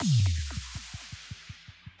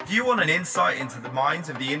If you want an insight into the minds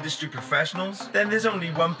of the industry professionals, then there's only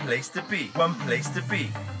one place to be. One place to be.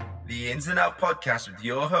 The Ins and Out podcast with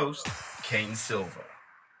your host, Kane Silver.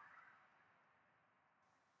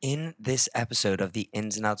 In this episode of the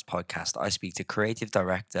Ins and Outs podcast, I speak to creative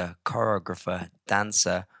director, choreographer,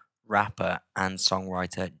 dancer, rapper, and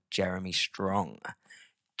songwriter Jeremy Strong.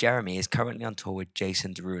 Jeremy is currently on tour with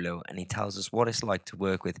Jason Derulo, and he tells us what it's like to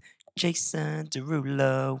work with Jason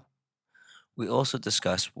Derulo. We also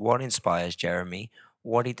discuss what inspires Jeremy,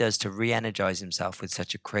 what he does to re-energize himself with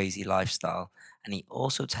such a crazy lifestyle, and he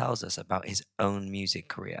also tells us about his own music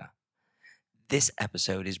career. This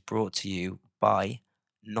episode is brought to you by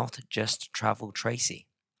Not Just Travel Tracy.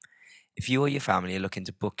 If you or your family are looking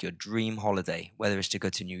to book your dream holiday, whether it's to go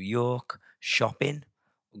to New York, shopping,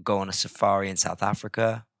 go on a safari in South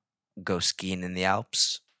Africa, go skiing in the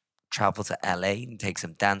Alps, travel to LA and take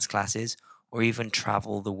some dance classes, or even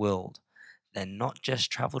travel the world, then Not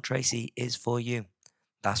Just Travel Tracy is for you.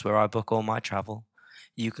 That's where I book all my travel.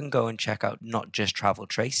 You can go and check out Not Just Travel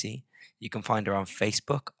Tracy. You can find her on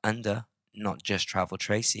Facebook under Not Just Travel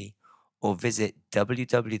Tracy, or visit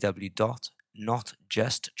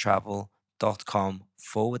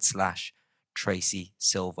www.notjusttravel.com/Tracy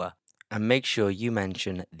Silver. And make sure you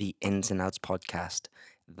mention the Ins and Outs podcast.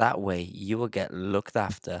 That way you will get looked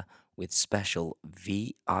after with special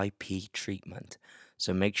VIP treatment.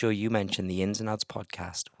 So make sure you mention the Ins and Outs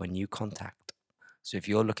podcast when you contact. So if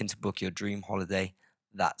you're looking to book your dream holiday,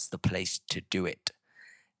 that's the place to do it.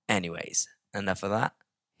 Anyways, enough of that.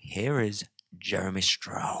 Here is Jeremy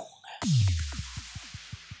Strong.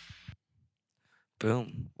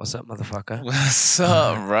 Boom. What's up, motherfucker? What's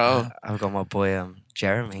up, bro? I've got my boy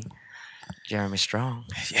Jeremy Strong.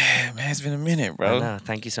 Yeah, man, it's been a minute, bro. I know.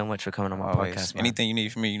 Thank you so much for coming on my Always. podcast, man. Anything you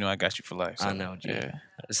need from me, you know I got you for life. So, I know, dude. Yeah.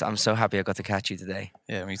 So I'm so happy I got to catch you today.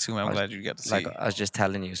 Yeah, me too, man. I'm glad you got to see. Like I was just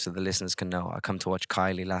telling you, so the listeners can know. I come to watch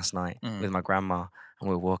Kylie last night with my grandma, and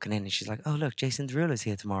we were walking in, and she's like, "Oh, look, Jason Derulo's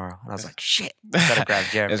here tomorrow." And I was like, "Shit, gotta grab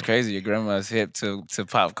Jeremy." It's crazy. Your grandma's hip to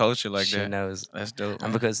pop culture like she that. She knows. That's dope.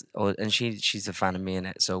 And because, and she's a fan of me in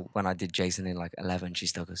it. So when I did Jason in like 11, she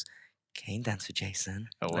still goes, "Kane dance for Jason."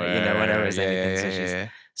 Oh, like, you know, whenever it's anything. So yeah.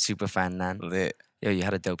 she's super fan, man. Lit. Yo, you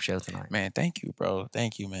had a dope show tonight. Man, thank you, bro.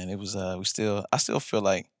 Thank you, man. It was I still feel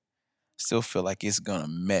like it's gonna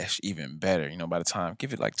mesh even better. You know, by the time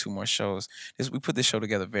give it like 2 more shows. We put this show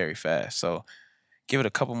together very fast, so give it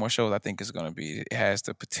a couple more shows. I think it has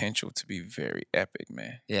the potential to be very epic,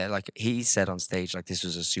 man. Yeah, like he said on stage, like this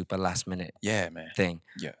was a super last minute thing.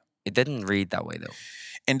 Yeah. It didn't read that way though.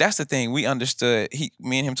 And that's the thing. We understood,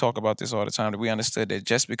 me and him talk about this all the time, that we understood that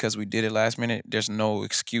just because we did it last minute, there's no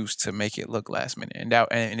excuse to make it look last minute. And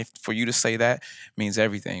if for you to say that means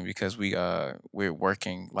everything, because we're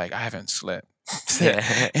working like I haven't slept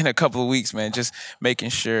in a couple of weeks, man. Just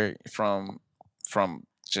making sure from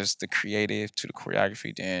just the creative to the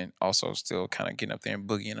choreography, then also still kind of getting up there and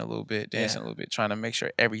boogieing a little bit, dancing a little bit, trying to make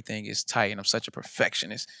sure everything is tight. And I'm such a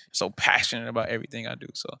perfectionist, so passionate about everything I do.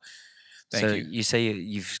 So thank you. You say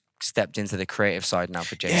you've stepped into the creative side now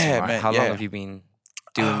for Jason, right? Man, How long have you been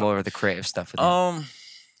doing more of the creative stuff with him?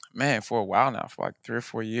 Man, for a while now, for like 3 or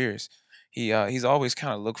 4 years. He's always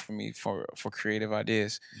kind of looked for me for creative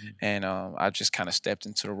ideas, and I just kind of stepped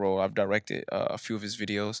into the role. I've directed a few of his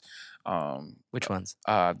videos. Which ones?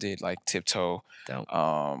 I did like Tiptoe,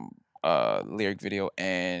 lyric video,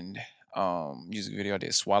 and music video. I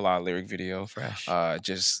did Swallow lyric video. Fresh.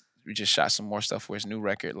 We just shot some more stuff for his new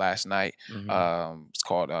record last night. It's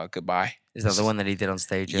called Goodbye. Is that the one that he did on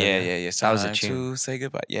stage? Yeah. So that was a tune. To say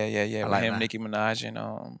goodbye. Yeah. I With like him, that. Nicki Minaj,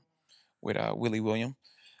 and with Willie William.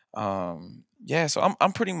 So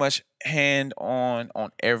I'm pretty much hand on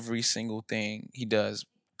every single thing he does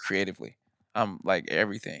creatively. I'm like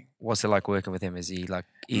everything. What's it like working with him? Is he like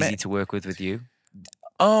easy to work with you?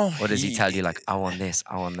 Or does he tell you like, I want this,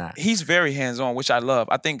 I want that? He's very hands-on, which I love.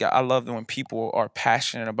 I think I love when people are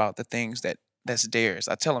passionate about the things that's theirs.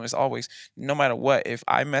 I tell them it's always, no matter what, if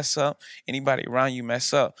I mess up, anybody around you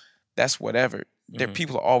mess up, that's whatever.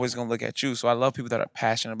 People are always gonna look at you. So I love people that are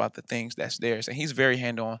passionate about the things that's theirs. And he's very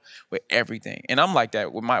hand-on with everything. And I'm like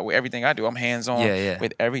that with everything I do. I'm hands-on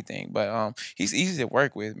with everything. But he's easy to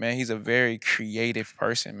work with, man. He's a very creative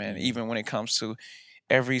person, man. Even when it comes to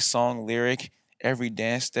every song lyric, every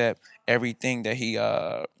dance step, everything that he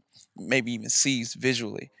maybe even sees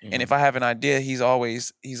visually. And if I have an idea, he's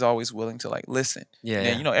always willing to like listen.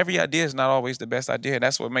 And you know, every idea is not always the best idea.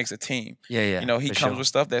 That's what makes a team. You know, he comes with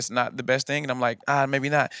stuff that's not the best thing, and I'm like, maybe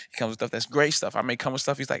not. He comes with stuff that's great stuff. I may come with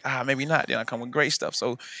stuff, he's like, maybe not. Then I come with great stuff.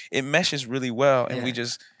 So it meshes really well, and we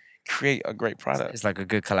just create a great product. It's like a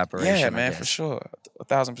good collaboration. Yeah, man, for sure.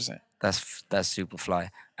 1,000%. That's super fly.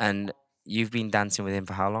 And you've been dancing with him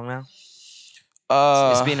for how long now?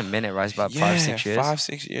 It's Uh, been a minute, right? It's about five, yeah, 6 years. 5,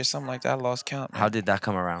 6 years, something like that. I lost count, How man. did that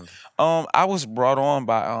come around? I was brought on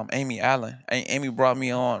by Amy Allen. Amy brought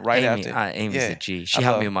me on right after. Amy's a Yeah, G. I She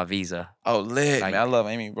helped me love. with my visa. Oh, lit, man. I Like, love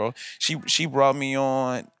Amy, bro. She brought me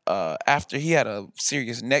on after he had a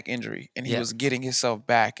serious neck injury and he yeah. was getting himself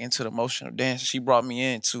back into the motion of dance. She brought me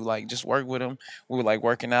in to like just work with him. We were like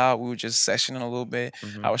working out. We were just sessioning a little bit.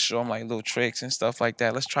 hmm I would show him like little tricks and stuff like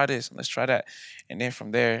that. Let's try this. Let's try that. And then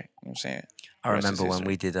from there, you know what I'm saying? I The rest is remember when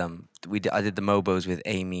history. I did the Mobos with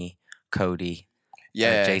Amy, Cody,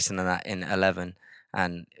 Yeah. Jason, and that in 11,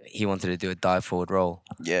 and he wanted to do a dive forward roll,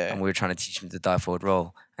 Yeah. and we were trying to teach him the dive forward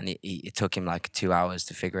roll, and it took him like 2 hours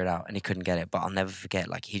to figure it out, and he couldn't get it. But I'll never forget,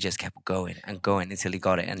 like he just kept going and going until he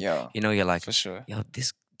got it, and Yeah. you're like, For sure. yo,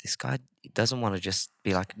 this guy doesn't want to just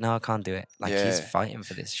be like, no, I can't do it. Like he's Yeah. fighting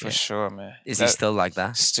for this For shit. sure, man. Is he still like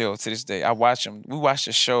that? Still to this day? I watch him. We watched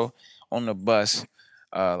the show on the bus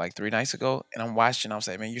like 3 nights ago, and I'm watching. I was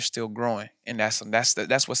like, man, you're still growing, and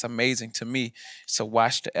that's what's amazing to me, is to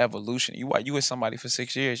watch the evolution. You with somebody for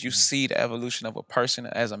 6 years, you see the evolution of a person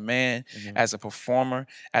as a man, hmm as a performer,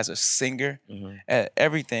 as a singer, hmm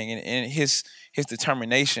everything, and his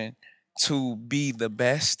determination to be the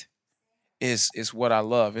best is what I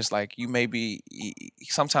love. It's like you may be.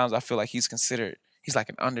 Sometimes I feel like he's considered. He's like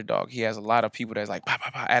an underdog. He has a lot of people that's like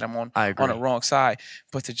at him I on the agree. wrong side.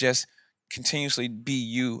 But to just continuously be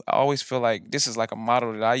you, I always feel like this is like a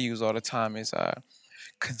model that I use all the time is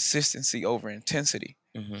consistency over intensity.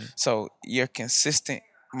 hmm So your consistent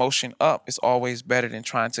motion up is always better than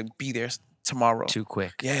trying to be there tomorrow. Too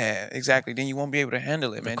quick. Yeah, exactly. Then you won't be able to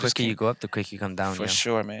handle it, The man. Just quicker you keep go up, the quicker you come down. for Yeah.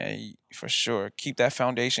 sure, man. For sure. Keep that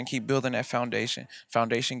foundation. Keep building that foundation.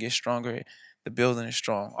 Foundation gets stronger. The building is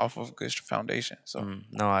strong off of a good foundation. So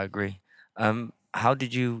No, I agree. How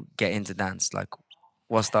did you get into dance? Like,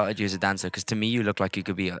 what started you as a dancer? Because to me, you look like you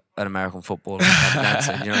could be an American footballer type of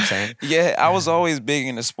dancer. You know what I'm saying? yeah, I was always big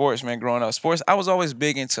into sports, man, growing up. Sports, I was always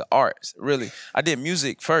big into arts, really. I did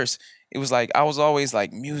music first. It was like I was always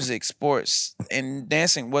like music, sports, and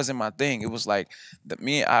dancing wasn't my thing. It was like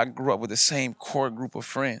I grew up with the same core group of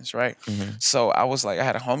friends, right? hmm So I was like, I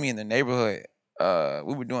had a homie in the neighborhood.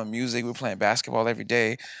 We were doing music, we were playing basketball every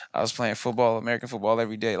day. I was playing football, American football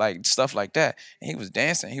every day, like stuff like that. And he was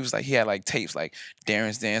dancing. He was like, he had like tapes like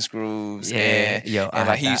Darren's Dance Grooves, Yeah, yo, I and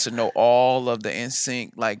like had he that. used to know all of the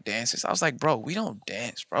NSYNC like dances. I was like, bro, we don't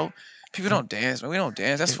dance, bro. People don't dance, man. We don't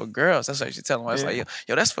dance. That's for girls. That's what I used to tell him. I was like, Yeah.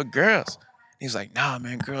 yo, that's for girls. He was like, nah,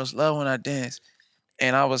 man, girls love when I dance.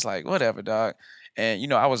 And I was like, whatever, dog.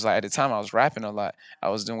 And I was like, at the time I was rapping a lot.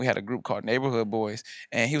 We had a group called Neighborhood Boys.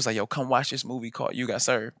 And he was like, yo, come watch this movie called You Got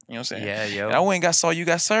Served. You know what I'm saying? Yeah, And I yo. went and saw You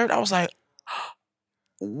Got Served. I was like,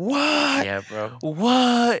 what? Yeah, bro.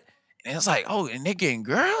 What? And it's like, oh, and they're getting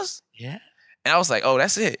girls? Yeah. And I was like, oh,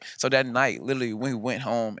 that's it. So that night, literally, we went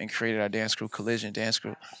home and created our dance crew, Collision Dance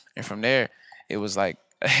Crew. And from there, it was like,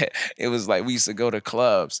 it was like we used to go to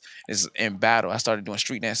clubs in battle. I started doing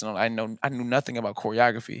street dancing. I knew nothing about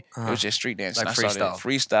choreography. It Uh-huh. was just street dancing. Like I started freestyle.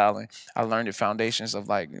 freestyling. I learned the foundations of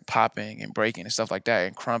like popping and breaking and stuff like that,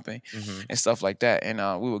 and crumping hmm and stuff like that. And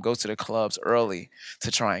we would go to the clubs early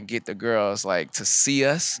to try and get the girls like to see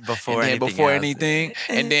us Before and then anything before else. anything,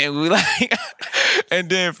 and then we like, and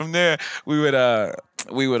then from there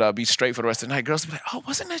we would be straight for the rest of the night. Girls would be like, "Oh,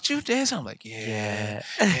 wasn't that you dancing?" I'm like, "Yeah,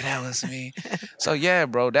 yeah, that was me." So yeah,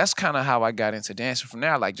 bro, that's kind of how I got into dancing. From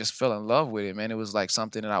there, I like just fell in love with it, man. It was like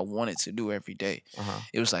something that I wanted to do every day. Uh-huh.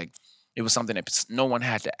 It was like it was something that no one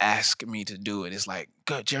had to ask me to do it. It's like,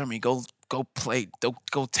 go, Jeremy, go play,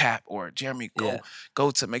 go tap, or Jeremy, Yeah.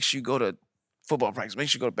 go to make sure you go to football practice, make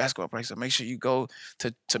sure you go to basketball practice, or make sure you go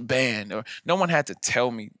to band. Or no one had to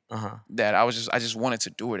tell me Uh-huh. that. I just wanted to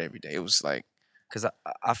do it every day. It was like, Because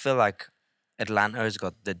I feel like Atlanta has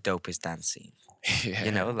got the dopest dance scene. yeah,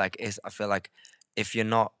 You know, like I feel like if you're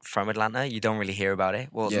not from Atlanta, you don't really hear about it.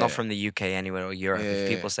 Well, Yeah. not from the UK anywhere or Europe. If Yeah.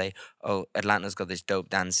 people say, "Oh, Atlanta's got this dope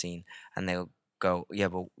dance scene," and they'll go, "Yeah,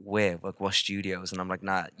 but where? Like, what studios?" And I'm like,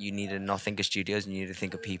 "Nah, you need to not think of studios. You need to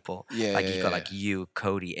think of people. yeah, Like you got yeah. like you,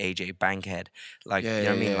 Cody, AJ, Bankhead, like Yeah, you know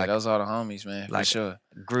what I mean? yeah, Like those are the homies, man, for like sure.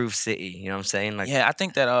 Groove City. You know what I'm saying? Like Yeah, I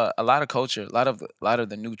think that a lot of culture, a lot of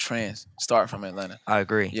the new trends start from Atlanta. I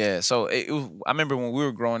agree. Yeah, so I remember when we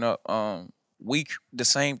were growing up, the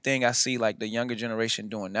same thing I see like the younger generation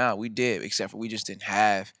doing now. We did, except for we just didn't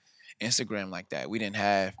have Instagram like that. We didn't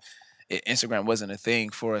have Instagram wasn't a thing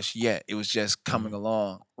for us yet. It was just coming Mhm.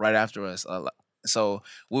 along right after us. So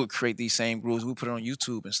we would create these same grooves. We put it on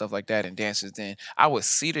YouTube and stuff like that and dances. Then I would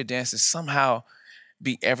see the dances somehow.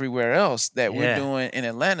 be everywhere else that we're Yeah. doing in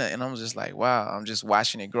Atlanta. And I'm just like, wow, I'm just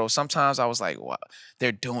watching it grow. Sometimes I was like, wow,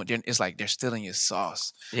 it's like they're stealing your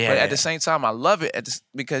sauce. But at the Yeah. same time, I love it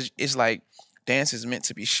because it's like dance is meant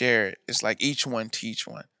to be shared. It's like each one teach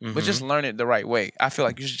one, but just Mm-hmm. learn it the right way. I feel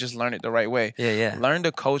like you should just learn it the right way. Yeah. Yeah. Learn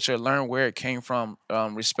the culture, learn where it came from,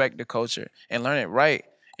 respect the culture, and learn it right,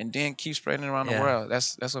 and then keep spreading it around the Yeah. world.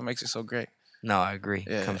 That's what makes it so great. No, I agree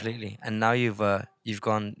Yeah, completely. And now you've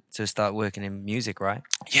gone to start working in music, right?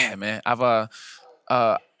 yeah, man.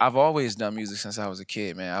 I've always done music since I was a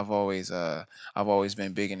kid, man. I've always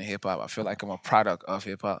been big into hip hop. I feel like I'm a product of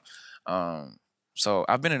hip hop. Um, so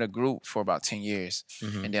I've been in a group for about 10 years,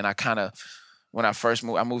 Mm-hmm. and then I kind of when I first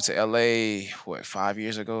moved, I moved to LA, 5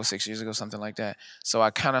 years ago, 6 years ago, something like that. So I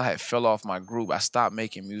kind of had fell off my group. I stopped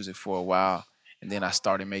making music for a while, and then I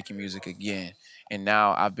started making music again. And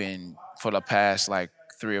now I've been for the past like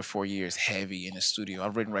 3 or 4 years heavy in the studio.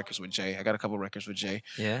 I've written records with Jay. I got a couple records with Jay.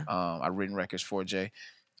 Yeah. I've written records for Jay.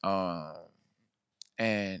 Um,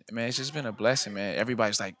 and man, it's just been a blessing, man.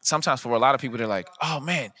 Everybody's like, sometimes for a lot of people, they're like, oh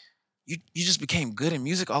man, you just became good in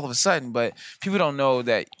music all of a sudden. But people don't know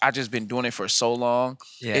that I just been doing it for so long.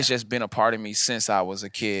 Yeah. It's just been a part of me since I was a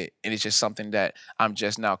kid. And it's just something that I'm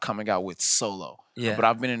just now coming out with solo. Yeah. But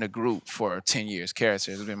I've been in a group for 10 years.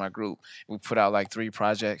 Characters has been my group. We put out like 3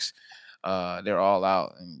 projects. They're all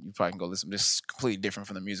out, and you probably can go listen. This is completely different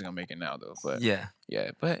from the music I'm making now, though. But Yeah.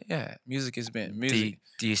 yeah, music has been Do you, music.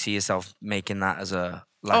 do you see yourself making that as a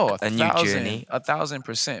Oh, a new journey?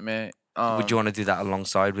 1,000%, man. Would you want to do that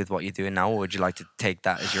alongside with what you're doing now, or would you like to take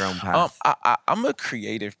that as your own Um, path? I'm a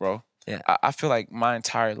creative, bro. Yeah. I feel like my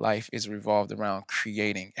entire life is revolved around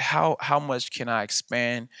creating. How much can I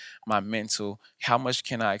expand my mental? How much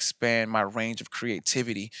can I expand my range of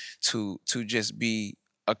creativity to just be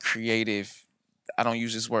a creative? I don't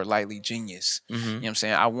use this word lightly, genius. You know Mm-hmm. what I'm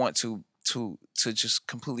saying? I want to just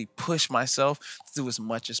completely push myself to do as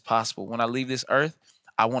much as possible. When I leave this earth,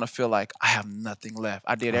 I want to feel like I have nothing left.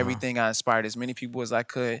 I did Uh-huh. everything. I inspired as many people as I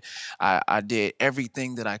could. I did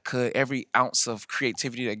everything that I could. Every ounce of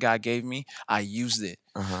creativity that God gave me, I used it.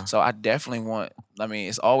 Uh-huh. So I definitely want. I mean,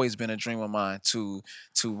 it's always been a dream of mine to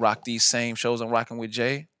rock these same shows I'm rocking with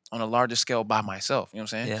Jay on a larger scale by myself. You know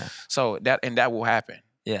what I'm saying? Yeah. So that will happen.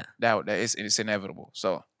 Yeah. That is it's inevitable.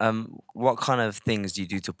 So What kind of things do you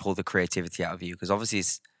do to pull the creativity out of you? Because obviously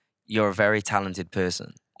you're a very talented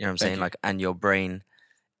person. You know what I'm Thank saying? you. Like, and your brain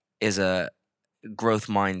is a growth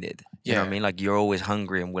minded. You know what I Yeah. mean? Like, you're always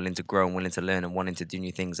hungry and willing to grow and willing to learn and wanting to do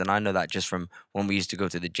new things. And I know that just from when we used to go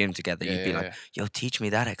to the gym together, Yeah, you'd be yeah, like, yeah. yo, teach me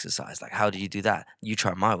that exercise. Like, how do you do that? You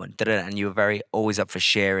try my one. Da-da-da. And you were very always up for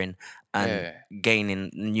sharing and Yeah.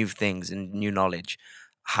 gaining new things and new knowledge.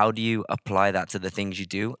 How do you apply that to the things you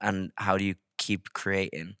do, and how do you keep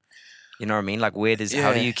creating? You know what I mean? Like,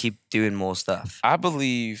 how do Yeah. you keep doing more stuff? I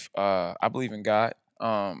believe in God.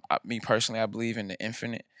 Me personally, I believe in the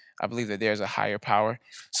infinite. I believe that there's a higher power.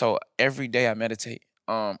 So every day I meditate.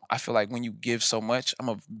 I feel like when you give so much, I'm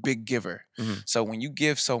a big giver. Hmm. So when you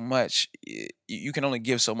give so much, you can only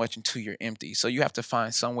give so much until you're empty. So you have to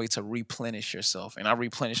find some way to replenish yourself. And I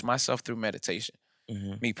replenish myself through meditation,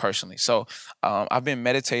 Hmm. me personally. So I've been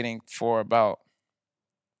meditating for about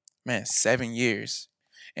 7 years.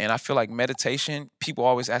 And I feel like meditation, people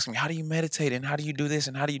always ask me, how do you meditate and how do you do this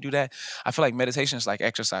and how do you do that? I feel like meditation is like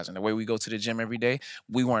exercising. The way we go to the gym every day,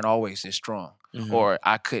 we weren't always this strong. Hmm. Or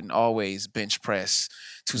I couldn't always bench press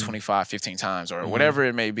 225 15 times or Hmm. whatever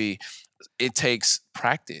it may be. It takes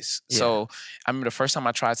practice. Yeah. So I remember the first time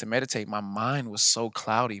I tried to meditate, my mind was so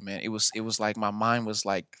cloudy, man. It was like my mind was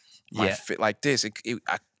like Yeah. like this.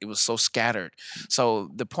 It was so scattered. So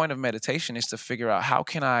the point of meditation is to figure out how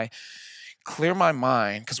can I clear my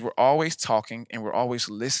mind, because we're always talking and we're always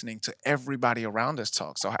listening to everybody around us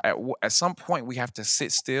talk. So at some point we have to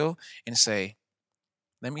sit still and say,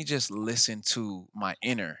 let me just listen to my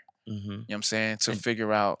inner, Hmm. you know what I'm saying, to And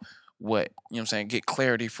figure out what, you know what I'm saying, get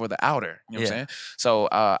clarity for the outer, you know what I'm yeah. saying. So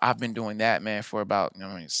I've been doing that, man, for about,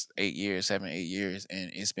 it's 8 years, 7 8 years, and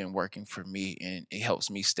it's been working for me, and it helps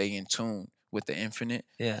me stay in tune with the infinite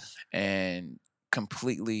Yeah. and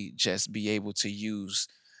completely just be able to use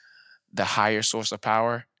the higher source of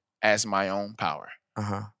power as my own power.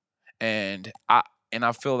 Uh-huh. And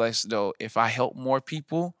I feel as though if I help more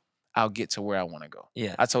people, I'll get to where I want to go.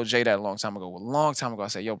 Yeah. I told Jay that a long time ago. A long time ago, I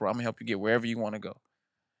said, "Yo, bro, I'm gonna help you get wherever you want to go.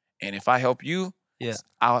 And if I help you, Yeah.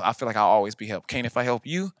 I feel like I'll always be helped. Kane, if I help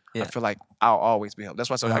you, I Yeah. feel like I'll always be helped. That's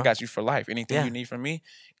why I said I Uh-huh. got you for life. Anything Yeah. you need from me,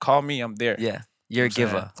 call me. I'm there. Yeah. You You're know a what I'm saying?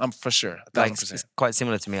 giver. I'm for sure, Like, 1,000%. it's quite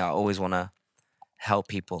similar to me. I always want to help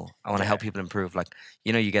people. I want to Yeah. help people improve. Like,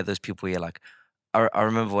 you get those people where you're like, I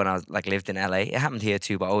remember when I was like lived in LA. It happened here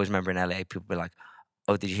too, but I always remember in LA, people be like,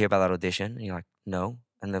 oh, did you hear about that audition? And you're like, no.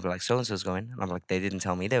 And they'll be like, so and so's going. And I'm like, they didn't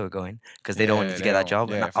tell me they were going because they don't want you Yeah, to they get that don't. job.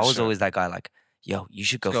 And Yeah, I for was sure. always that guy, like, yo, you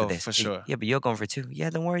should go for Go this. for sure. Yeah, but you're going for it too. Yeah,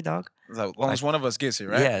 don't worry, dog. So, as long Like, as one of us gets it,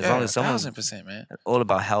 right? yeah, as long Yeah, as someone, 1,000%, man. all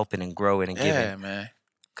about helping and growing and giving. Yeah, man.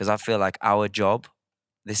 Because I feel like our job,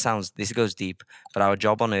 this goes deep, but our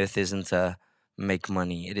job on earth isn't to make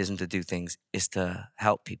money. It isn't to do things. It's to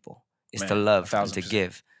help people. It's to Man, love and to 1,000%.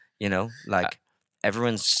 give. You know, like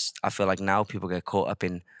everyone's. I feel like now people get caught up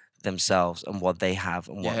in themselves and what they have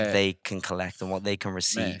and what Yeah, they can collect and what they can man.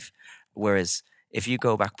 receive. Whereas if you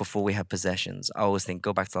go back before we had possessions, I always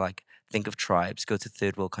go back to like think of tribes, go to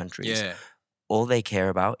third world countries. Yeah, All they care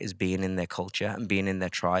about is being in their culture and being in their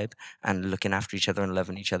tribe and looking after each other and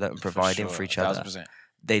loving each other and for providing sure. for each other. 1,000%.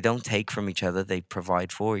 They don't take from each other, they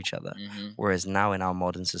provide for each other. Mm-hmm. Whereas now in our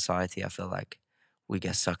modern society, I feel like we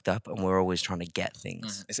get sucked up and we're always trying to get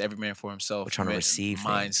things. It's every man for himself. We're trying to receive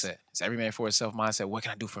mindset. things. It's every man for himself mindset. What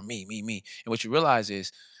can I do for me, me? And what you realize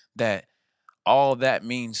is that all that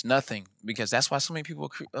means nothing because that's why so many people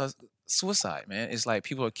suicide, man. It's like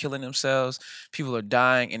people are killing themselves, people are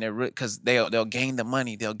dying, and they're because they'll gain the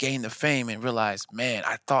money, they'll gain the fame, and realize, man,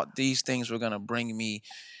 I thought these things were gonna bring me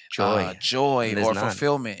Joy. joy And there's or none.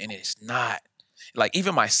 fulfillment, and it's not. Like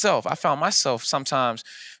even myself, I found myself sometimes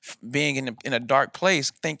being in a dark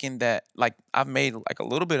place, thinking that like I've made like a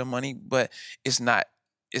little bit of money, but it's not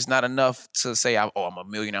enough to say I'm a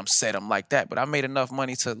millionaire, I'm set, I'm like that. But I made enough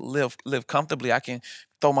money to live comfortably. I can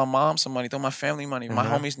throw my mom some money, throw my family money. My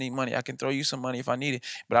Uh-huh. homies need money. I can throw you some money if I need it.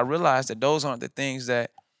 But I realized that those aren't the things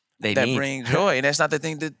that They need. bring joy, and that's not the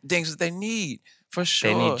things that they need for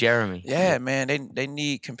sure. They need Jeremy. Yeah, man. They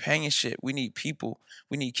need companionship. We need people.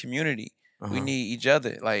 We need community. We Uh-huh. need each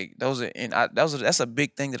other. Like those are, and that's a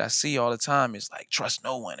big thing that I see all the time. Is like trust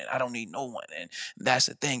no one, and I don't need no one, and that's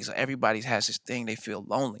the thing. So everybody has this thing. They feel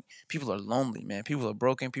lonely. People are lonely, man. People are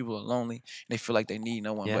broken. People are lonely. And they feel like they need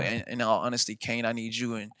no one. Yeah. But in all honesty, Kane, I need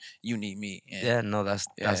you, and you need me. And Yeah, no, that's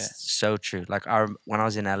yeah. so true. Like when I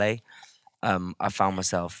was in LA, I found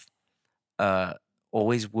myself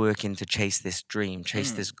always working to chase this dream,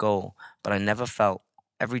 chase this goal, but I never felt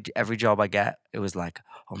every job I get, it was like,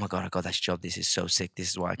 oh my god, I got this job. This is so sick. This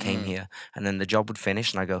is why I came here. And then the job would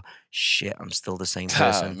finish, and I go, shit, I'm still the same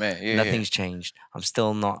person. Man, yeah, Nothing's changed. I'm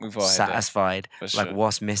still not We've all had that, satisfied. for Like sure.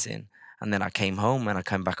 what's missing? And then I came home and I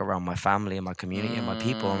came back around my family and my community and my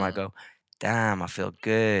people, and I go, damn, I feel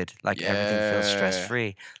good. Like everything feels stress Yeah.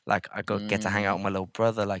 free. Like I get to hang out with my little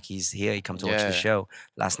brother. Like he's here. He come to watch the Yeah. show.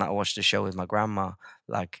 Last night I watched the show with my grandma.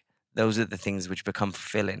 Like those are the things which become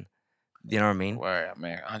fulfilling. You know what I mean? Word,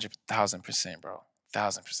 man, 100,000%, bro,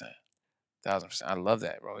 1,000%, 1,000%. I love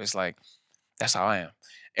that, bro. It's like that's how I am.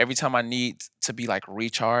 Every time I need to be like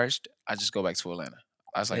recharged, I just go back to Atlanta.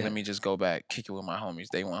 I was like, Yeah. let me just go back, kick it with my homies.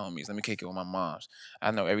 They want homies. Let me kick it with my moms.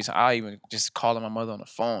 I know every time I even just calling my mother on the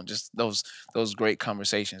phone, just those great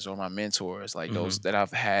conversations, or my mentors, like those that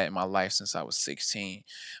I've had in my life since I was 16,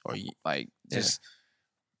 or like just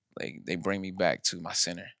like they bring me back to my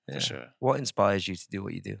center Yeah. for sure. What inspires you to do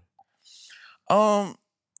what you do?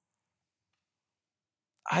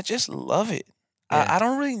 I just love it. Yeah. I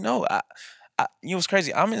don't really know. You know what's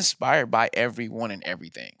crazy? I'm inspired by everyone and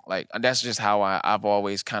everything. Like that's just how I've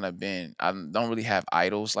always kind of been. I don't really have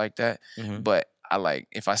idols like that, Mhm. but I like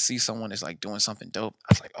if I see someone that's like doing something dope,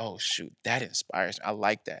 I was like, oh shoot, that inspires me. I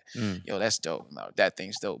like that. Mm. Yo, that's dope. No, that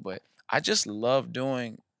thing's dope. But I just love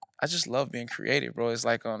doing. I just love being creative, bro. It's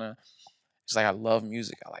like it's like I love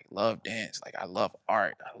music. I like love dance. Like I love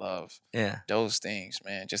art. I love Yeah. those things,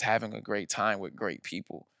 man. Just having a great time with great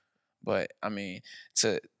people. But I mean,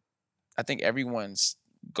 I think everyone's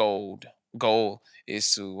goal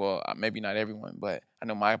is to, well, maybe not everyone, but I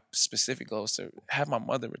know my specific goal is to have my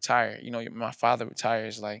mother retire. You know, my father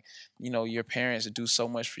retires. Like, you know, your parents do so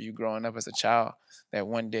much for you growing up as a child that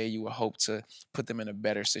one day you would hope to put them in a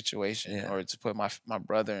better situation, Yeah. or to put my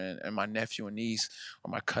brother and my nephew and niece, or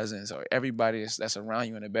my cousins, or everybody that's around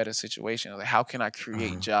you in a better situation. Like, how can I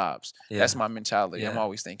create jobs? That's Yeah. my mentality. I'm Yeah.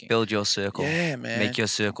 always thinking, Build your circle. yeah, man. Make your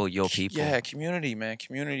circle your people. Yeah, community, man.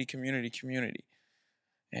 Community.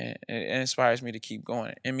 And it inspires me to keep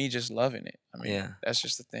going, and me just loving it. I mean, Yeah. that's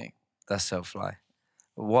just the thing. That's so fly.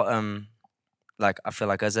 What like I feel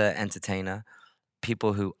like as an entertainer,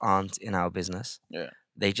 people who aren't in our business, Yeah.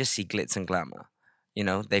 they just see glitz and glamour. You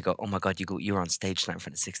know, they go, "Oh my god, you're on stage tonight in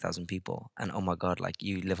front of 6,000 people," and "Oh my god, like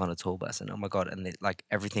you live on a tour bus," and "Oh my god," and like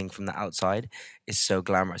everything from the outside is so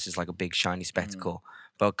glamorous. It's like a big shiny spectacle.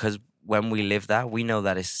 But because when we live that, we know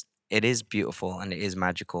that it is beautiful and it is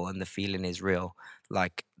magical and the feeling is real,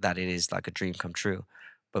 like that it is like a dream come true.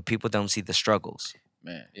 But people don't see the struggles.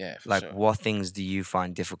 Man, yeah, for Like, sure. what things do you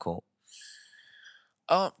find difficult?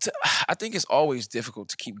 I think it's always difficult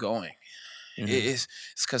to keep going. Mhm. It's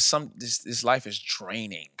because this life is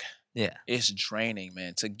draining. Yeah. It's draining,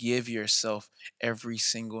 man. To give yourself every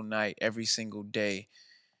single night, every single day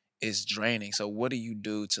is draining. So what do you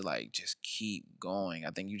do to like just keep going?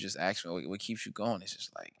 I think you just asked me what keeps you going. It's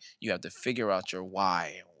just like you have to figure out your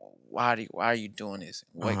why. Why are you doing this?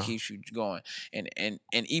 What Uh-huh. keeps you going? And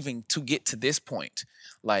even to get to this point,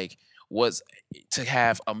 like was to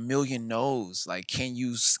have a million no's. Like can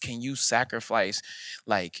you sacrifice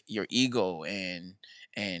like your ego and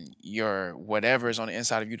your whatever is on the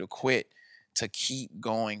inside of you to quit to keep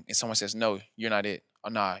going? And someone says, no, you're not it. Oh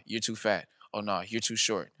nah, you're too fat. Oh no, you're too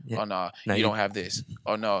short. Yeah. Oh no, No, you you don't have this.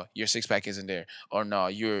 Oh no, your six pack isn't there. Oh no,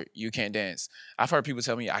 you can't dance. I've heard people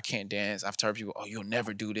tell me I can't dance. I've heard people, oh, you'll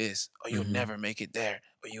never do this. Oh, you'll Mhm. never make it there.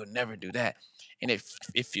 Or you'll never do that. And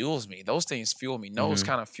it fuels me. Those things fuel me. Those Mhm.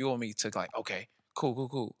 kind of fuel me to like, okay,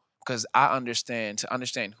 cool. Because I understand to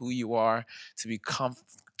understand who you are, to be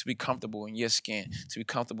to be comfortable in your skin, to be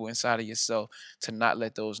comfortable inside of yourself, to not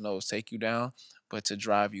let those no's take you down, but to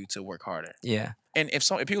drive you to work harder. Yeah. And if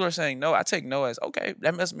people are saying no, I take no as okay.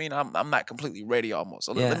 That must mean I'm not completely ready almost.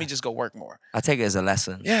 So let me Yeah. just go work more. I take it as a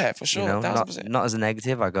lesson, Yeah, for you sure, know, thousand not percent. not as a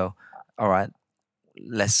negative. I go, all right,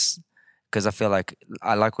 let's, because I feel like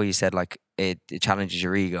I like what you said. Like it challenges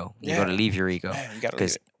your ego. You got to Yeah, leave your ego man, you gotta leave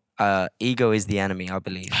because it. ego is the enemy. I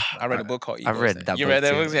believe. I read a book called I've Ego. read that You book read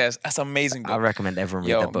that too. book? Yes, that's an amazing I book. recommend everyone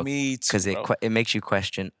read Yo, that book me too, because bro. it makes you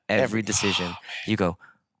question every decision. You go,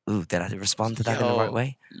 ooh, did I respond to that in the right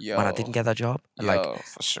way when I didn't get that job? Like,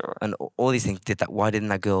 For sure. and all these things. Did that? Why didn't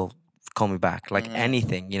that girl call me back? Like Mhm.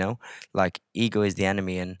 anything, like ego is the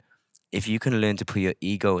enemy. And if you can learn to put your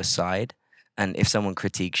ego aside, and if someone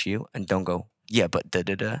critiques you and don't go, yeah, but da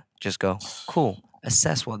da da, just go, cool,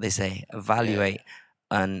 assess what they say, Yeah. evaluate,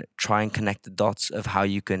 and try and connect the dots of how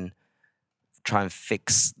you can try and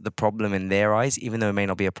fix the problem in their eyes, even though it may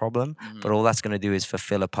not be a problem. But Mhm. all that's going to do is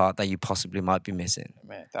fulfill a part that you possibly might be missing,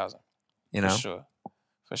 Man, thousand. you For know? sure.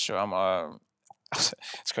 For sure. I'm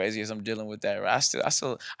it's crazy as I'm dealing with that. Right?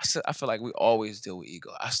 I feel like we always deal with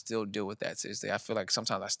ego. I still deal with that to this day. I feel like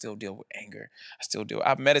sometimes I still deal with anger.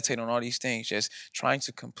 I meditate on all these things. Just trying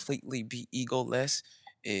to completely be egoless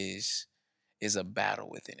is is a battle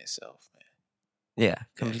within itself, man. Yeah, Yeah, it's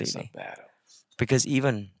a completely. battle. Because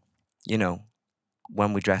even, you know,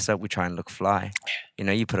 when we dress up, we try and look fly.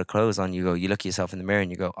 You put a clothes on, you look at yourself in the mirror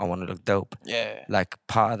and you go, I want to look dope. Yeah. Like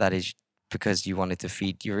part of that is because you wanted to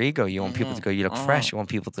feed your ego. You want people to Mm-hmm. go, you look fresh. Mm-hmm. You want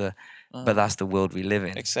people to, but Mm-hmm. that's the world we live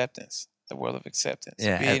in. Acceptance. The world of acceptance.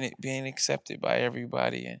 Yeah. Being accepted by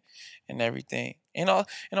everybody and everything. And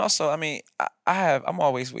also, I mean, I'm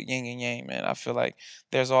always with yin and yang, man. I feel like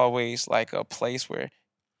there's always like a place where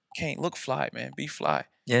can't look fly, man. Be fly.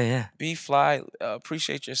 Yeah, yeah. Be fly.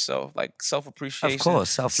 Appreciate yourself. Like self Of appreciation, course,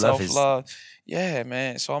 self-love self is, love. Yeah,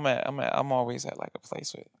 man. So I'm always at like a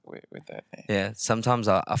place with that thing. yeah. Sometimes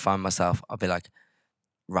I find myself, I'll be like,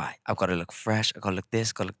 right, I've got to look fresh. I've got to look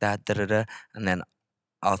this, got to look that, da da da. And then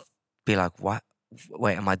I'll be like, what?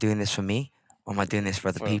 Wait, am I doing this for me? Or am I doing this for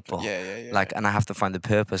other people? Yeah. Like, and I have to find the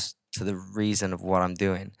purpose to the reason of what I'm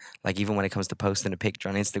doing. Like, even when it comes to posting a picture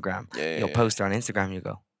on Instagram, you'll Yeah. post it on Instagram, you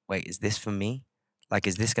go, wait, is this for me? Like,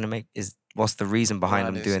 is this going to what's the reason behind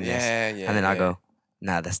Behind them this. doing this? And then I go,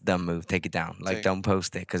 nah, that's a dumb move. Take it down. Like, Take don't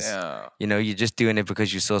post it because, yeah. you're just doing it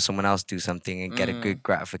because you saw someone else do something and get a good For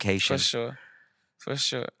gratification. sure. For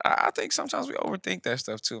sure. I think sometimes we overthink that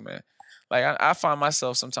stuff too, man. Like I find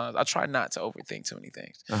myself sometimes I try not to overthink too many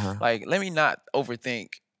things. Uh-huh. Like let me not overthink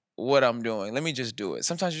what I'm doing. Let me just do it.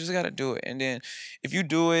 Sometimes you just gotta do it. And then if you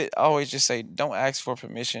do it, I always just say don't ask for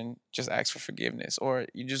permission, just ask for forgiveness. Or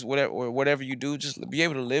you just whatever you do, just be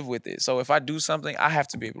able to live with it. So if I do something, I have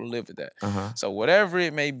to be able to live with that. Uh-huh. So whatever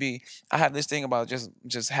it may be, I have this thing about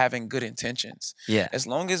just having good intentions. Yeah. As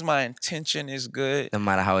long as my intention is good, No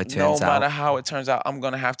matter how it no turns out. matter how it turns out, I'm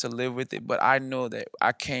gonna have to live with it. But I know that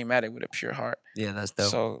I came at it with a pure heart. Yeah, that's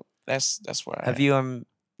dope. So that's where I Have am. you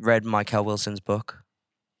read Michael Wilson's book?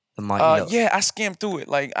 The Mighty Little. Yeah, I skimmed through it.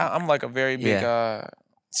 Like I'm like a very big Yeah.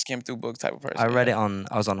 skim through book type of person. I read it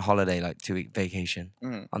I was on holiday, like 2-week vacation,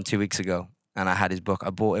 Mhm. on 2 weeks ago, and I had his book. I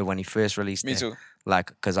bought it when he first released Me it. too. Like,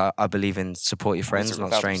 because I believe in support your friends, too,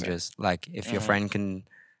 not 1000%. strangers. Like, if your Mhm. friend can,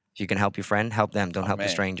 if you can help your friend, help them. Don't Oh help the man,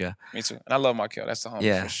 stranger. me too. And I love Michael. That's the homie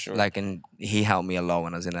Yeah. for sure. Like, and he helped me a lot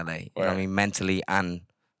when I was in LA. You know what I Right. mean? Mentally and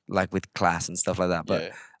like with class and stuff like that. But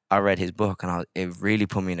Yeah, I read his book and it really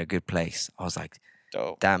put me in a good place. I was like,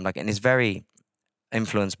 dope. damn, like, and it's very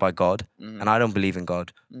influenced by God. Mhm. And I don't believe in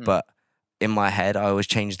God, Mhm. but in my head, I always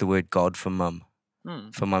change the word God for mum, Hmm.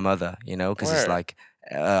 for my mother, because it's Word. like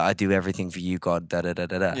I do everything for you, God, da da da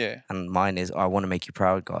da da. Yeah. And mine is, I want to make you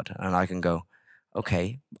proud, God. And I can go,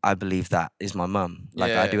 okay, I believe that is my mum.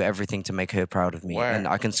 Like, I do Yeah. everything to make her proud of me. And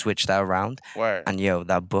Word. I can switch that around. Word. And yo,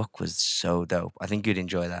 that book was so dope. I think you'd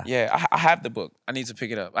enjoy that. Yeah, I have the book. I need to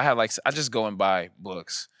pick it up. I have like I just go and buy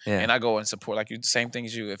books, Yeah. and I go and support. Like you, same thing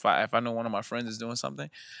as you. If I know one of my friends is doing something,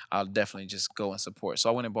 I'll definitely just go and support. So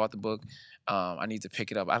I went and bought the book. I need to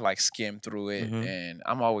pick it up. I like skim through it, Mhm. and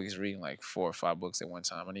I'm always reading like 4 or 5 books at one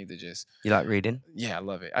time. I need to just You like reading? yeah, I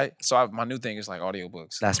love it. My new thing is like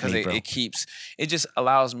audiobooks That's because me, bro. it just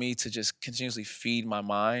allows me to just continuously feed my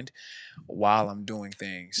mind while I'm doing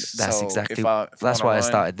things. That's So exactly. if I'm That's on a why I run,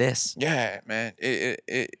 started this. yeah, man,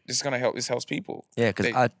 it's gonna help. This helps people. Yeah, because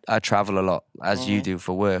They, I travel a lot, as you Mhm. do,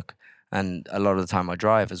 for work. And a lot of the time I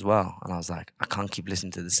drive as well. And I was like, I can't keep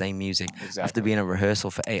listening to the same music. After Exactly. being in a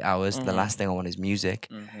rehearsal for 8 hours, the Mhm. last thing I want is music,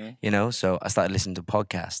 Mhm. you know? So I started listening to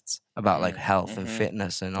podcasts about like health and Mhm.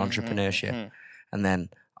 fitness and Mhm. entrepreneurship. Mhm. And then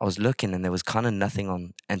I was looking and there was kind of nothing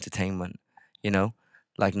on entertainment, you know?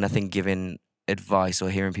 Like nothing giving advice or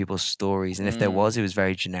hearing people's stories. And if there was, it was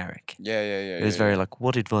very generic. Yeah, yeah, yeah, It was yeah, very yeah. like,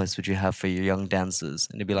 what advice would you have for your young dancers?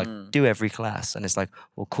 And it'd be like, Mm. do every class. And it's like,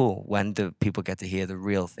 well, cool. When do people get to hear the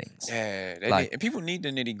real things? Yeah, Like, and people need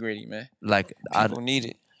the nitty gritty, man. like People need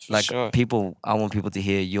it for like sure. people. I want people to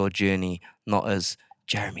hear your journey, not as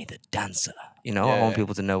Jeremy the dancer. You know, I want Yeah,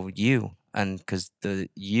 people to know you, and because the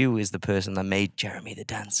you is the person that made Jeremy the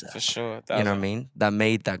dancer. for sure. You know what I 1,000. mean? That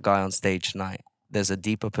made that guy on stage tonight. There's a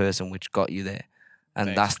deeper person which got you there, and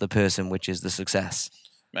Thanks, that's the person which is the success.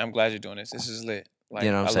 man. I'm glad you're doing this. This is lit. You Like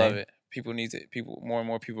know what I I'm love saying? it. People need it. More and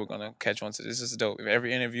more people are gonna catch on to this. This is dope. If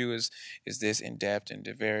every interview is this in depth and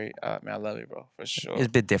very, man, I love it, bro, for sure. It's a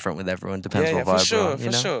bit different with everyone. Depends Yeah, yeah, what for vibe we're sure, on. You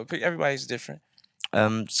for know. sure. Everybody's different.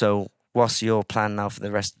 So what's your plan now for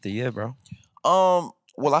the rest of the year, bro?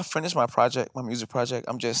 Well, I finished my project, my music project.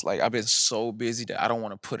 I'm just like I've been so busy that I don't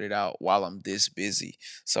want to put it out while I'm this busy.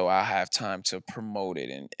 So I have time to promote it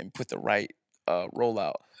and put the right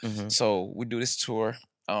rollout. Mm-hmm. So we do this tour.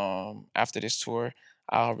 After this tour,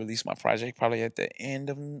 I'll release my project probably at the end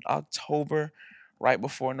of October, right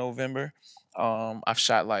before November. I've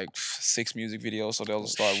shot like 6 music videos, so they'll Oh,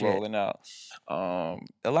 start shit. rolling out.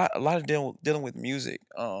 A lot of dealing with music.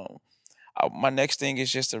 My next thing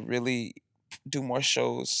is just to really do more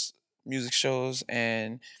shows, music shows,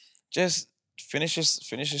 and just finish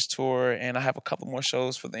this tour. And I have a couple more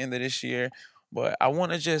shows for the end of this year, but I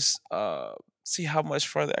want to just see how much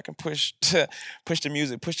further I can push to push the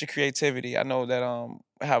music, push the creativity. I know that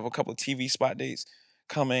I have a couple of TV spot dates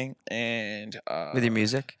coming, and With your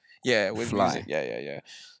music? yeah, with music, Fly. yeah.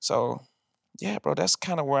 So yeah, bro, that's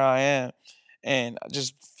kind of where I am. And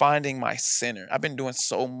just finding my center. I've been doing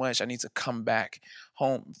so much. I need to come back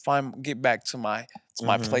home, get back to my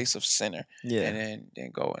Mm-hmm. place of center. Yeah. And then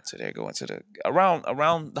go into the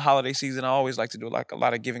around the holiday season. I always like to do like a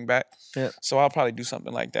lot of giving back. Yeah. So I'll probably do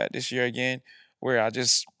something like that this year again, where I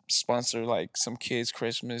just sponsor like some kids'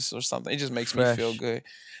 Christmas or something. It just makes me feel Fresh. good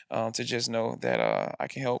to just know that I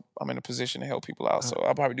can help. I'm in a position to help people out. Uh, So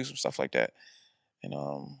I'll probably do some stuff like that. And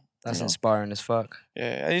That's you know, inspiring as fuck.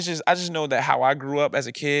 yeah, I just know that how I grew up as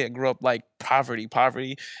a kid, I grew up like poverty,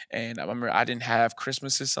 and I remember I didn't have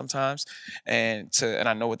Christmases sometimes, and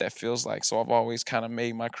I know what that feels like. So I've always kind of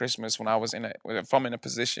made my Christmas when I was if I'm in a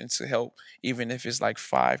position to help, even if it's like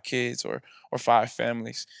 5 kids or 5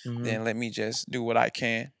 families, Mm-hmm. then let me just do what I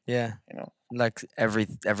can. Yeah. You know. Like every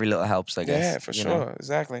little helps, I guess. Yeah, for you sure, know?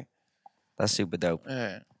 exactly. That's super dope.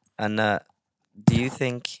 Yeah. And do you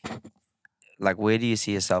think, like, where do you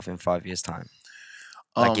see yourself in 5 years' time?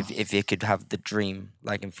 Like, Um, if you could have the dream,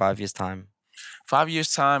 like in 5 years' time. 5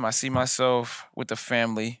 years time, I see myself with the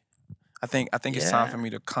family. I think it's time for Yeah. me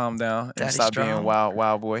to calm down and Daddy stop being strong.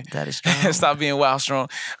 wild boy. Daddy strong. Stop being wild strong.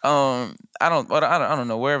 I don't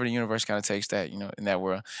know wherever the universe kind of takes that, in that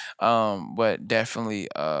world. But definitely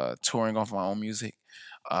touring off my own music.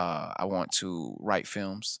 I want to write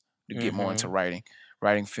films, to get more into Mm-hmm.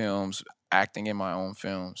 writing films, acting in my own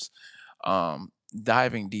films.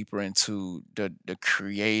 Diving deeper into the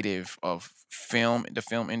creative of the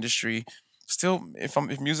film industry. Still, if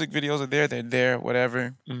music videos are there, they're there,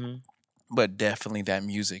 whatever. Mm-hmm. But definitely that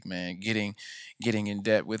music, man. Getting in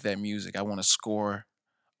depth with that music. Uh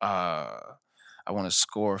I want to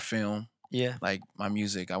score film. Yeah. Like my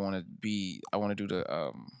music, I want to do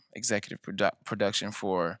the executive production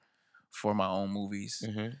for my own movies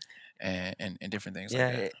Mm-hmm. and different things like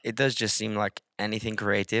Yeah, that. it does just seem like anything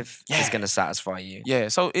creative is Yeah. gonna satisfy you. Yeah,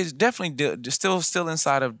 so it's definitely still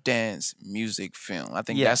inside of dance, music, film. I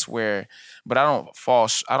think Yeah. that's where, but I don't fall.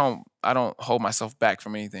 I don't hold myself back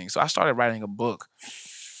from anything. So I started writing a book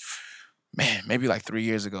Man, maybe like 3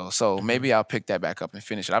 years ago. So Mhm. maybe I'll pick that back up and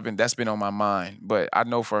finish it. That's been on my mind. But I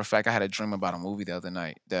know for a fact I had a dream about a movie the other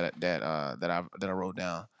night that I wrote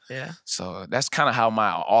down. Yeah. So that's kind of how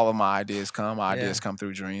all of my ideas come. My Yeah. ideas come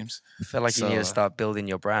through dreams. I feel like you need to So start building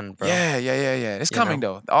your brand, bro. yeah. It's You coming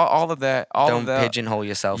know? though. All of that. All of Don't that. pigeonhole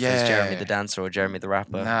yourself as Jeremy the Yeah. dancer or Jeremy the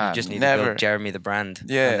rapper. You Nah, just need to build never. Jeremy the brand, and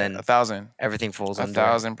Yeah, then 1,000. everything falls A under it.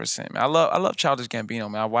 1,000%. Man, I love Childish Gambino,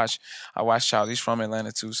 man. I watch Childish. He's from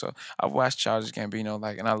Atlanta too, so I've watched Childish Gambino,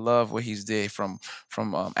 and I love what he's did from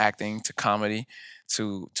acting to comedy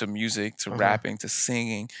to music to Uh-huh. rapping to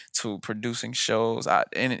singing to producing shows. That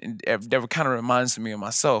kind of reminds me of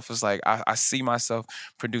myself. It's like I see myself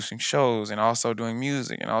producing shows and also doing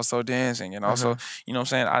music and also dancing and also, Uh-huh. you know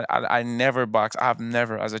what I'm saying? I never box. I've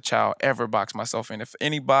never as a child ever boxed myself in. If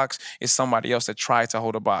any box is somebody else that tried to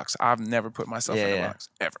hold a box, I've never put myself in a Yeah. box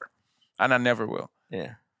ever. And I never will.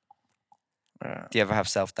 Yeah. Uh, Do you ever have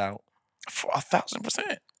self-doubt? for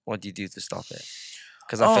 1,000%. What do you do to stop it?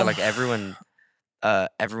 Because I feel like Um,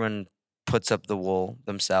 everyone puts up the wall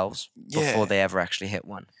themselves before yeah, they ever actually hit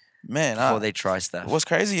one, man. before they try stuff. What's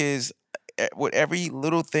crazy is with every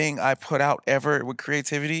little thing I put out ever with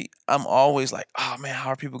creativity, I'm always like, oh man, how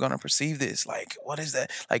are people gonna perceive this? Like, what is that?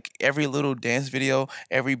 Like every little dance video,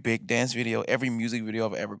 every big dance video, every music video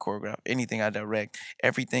I've ever choreographed, anything I direct,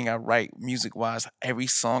 everything I write music wise, every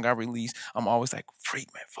song I release, I'm always like,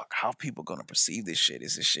 freak man, fuck, how people gonna perceive this shit?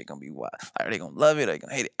 Is this shit gonna be wild? Like, are they gonna love it? Are they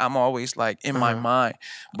gonna hate it? I'm always like in my Uh-huh. mind.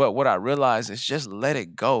 But what I realize is just let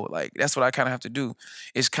it go. Like that's what I kind of have to do.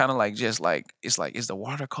 It's kind of like just like it's like is the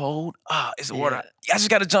water cold? Is the water? Yeah. I just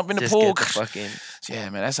got to jump in the Just pool. get the fuck in. Yeah,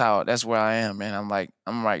 man. That's where I am, man.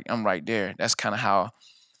 I'm right there. That's kind of how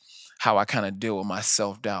I kind of deal with my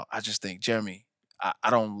self doubt. I just think, Jeremy,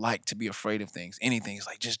 I don't like to be afraid of things. Anything. It's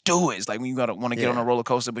like just do it. It's like when you gotta want to get on a Yeah. roller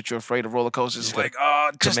coaster, but you're afraid of roller coasters. Just It's gotta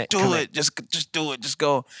like, oh, just commit. do it. Just do it. Just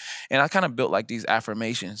go. And I kind of built like these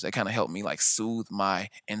affirmations that kind of help me like soothe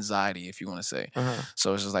my anxiety, if you want to say. Uh-huh.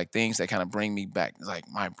 So it's just like things that kind of bring me back, like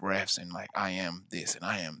my breaths and like I am this and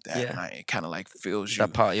I am that, and Yeah. it kind of like fills Is you.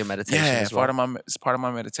 that part of your meditation Yeah, as well? it's part of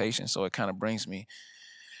my meditation. So it kind of brings me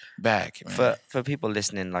back, man. For people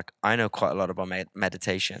listening, like I know quite a lot about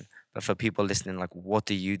meditation, but for people listening, like what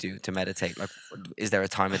do you do to meditate? Like, is there a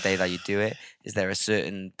time of day that you do it? Is there a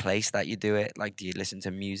certain place that you do it? Like, do you listen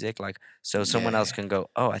to music? Like, so someone else Yeah. can go,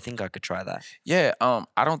 oh, I think I could try that. Yeah,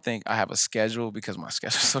 I don't think I have a schedule because my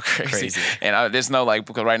schedule's so crazy. Crazy. And there's no like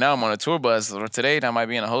because right now I'm on a tour bus or today I might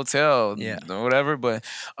be in a hotel Yeah. or whatever. But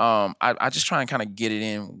I just try and kind of get it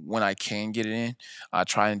in when I can get it in. I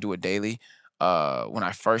try and do it daily. When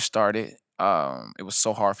I first started, it was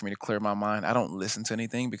so hard for me to clear my mind. I don't listen to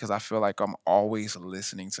anything because I feel like I'm always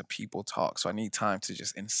listening to people talk. So I need time to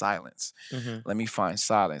just in silence. Mm-hmm. Let me find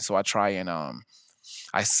silence. So I try and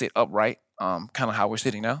I sit upright, kind of how we're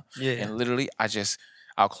sitting now, Yeah. and literally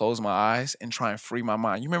I'll close my eyes and try and free my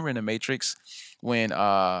mind. You remember in the Matrix when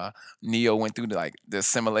Neo went through the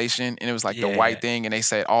assimilation and it was like the Yeah. white thing and they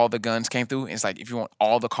said all the guns came through. And it's like if you want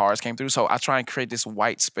all the cars came through. So I try and create this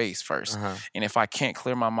white space first. Uh-huh. And if I can't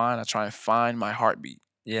clear my mind, I try and find my heartbeat.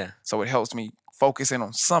 Yeah. So it helps me focus in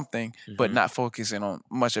on something, but Mhm. not focusing on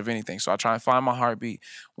much of anything. So I try and find my heartbeat.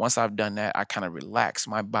 Once I've done that, I kind of relax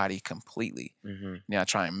my body completely. Mm-hmm. Then I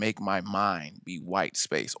try and make my mind be white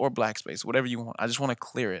space or black space, whatever you want. I just want to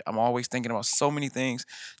clear it. I'm always thinking about so many things.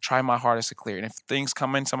 Try my hardest to clear it. And if things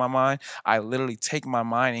come into my mind, I literally take my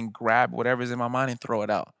mind and grab whatever's in my mind and throw it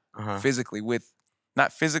out Uh-huh. physically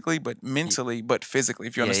not physically, but mentally, but physically,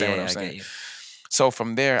 if you understand what I'm I saying. get you. So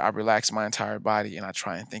from there, I relax my entire body and I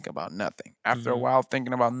try and think about nothing. After a Mhm. while,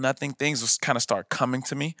 thinking about nothing, things just kind of start coming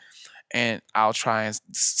to me. And I'll try and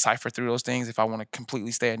cipher through those things. If I want to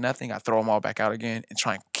completely stay at nothing, I throw them all back out again and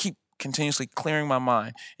try and keep continuously clearing my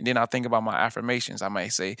mind. And then I'll think about my affirmations. I might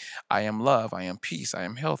say, I am love, I am peace, I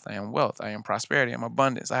am health, I am wealth, I am prosperity, I am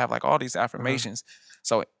abundance. I have like all these affirmations.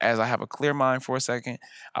 So as I have a clear mind for a second,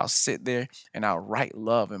 I'll sit there and I'll write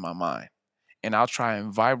love in my mind. And I'll try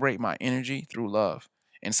and vibrate my energy through love.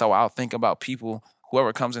 And so I'll think about people,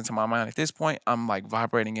 whoever comes into my mind at this point, I'm like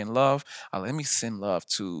vibrating in love. Let me send love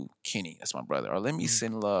to Kenny, that's my brother, or let me Mhm.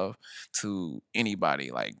 send love to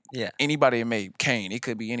anybody, like Yeah. anybody it may Kane. It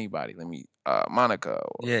could be anybody. Let me Monica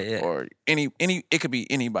or, Yeah. or any it could be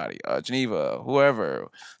anybody, Geneva, whoever,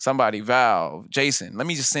 somebody, Val, Jason. Let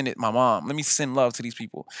me just send it, my mom. Let me send love to these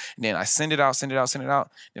people. And then I send it out, send it out, send it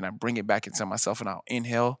out. Then I bring it back into myself and I'll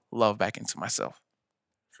inhale love back into myself.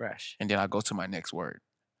 Fresh. And then I go to my next word.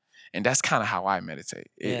 And that's kind of how I meditate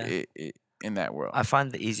Yeah. in that world. I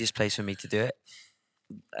find the easiest place for me to do it,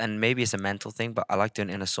 and maybe it's a mental thing, but I like doing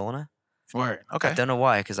it in a sauna. Word. I Okay. don't know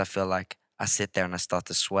why, because I feel like I sit there and I start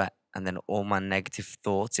to sweat. and then all my negative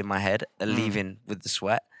thoughts in my head are leaving with the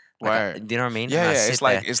sweat. Like, Word. you know what I mean? Yeah, And I yeah. sit It's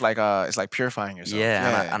like there. it's like purifying yourself.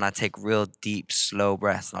 Yeah, Yeah. and I take real deep, slow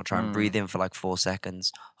breaths, and I'll try and breathe Mm. in for like 4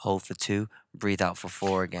 seconds, hold for 2, breathe out for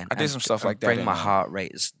 4 again, I did some stuff and like that bring in my heart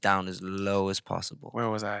rate down as low as possible. where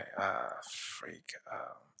was I?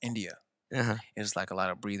 India. Uh-huh. It was like a lot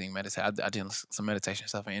of breathing meditation. I did some meditation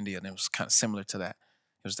stuff in India, and it was kind of similar to that.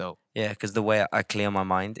 It was dope. Yeah, because the way I clear my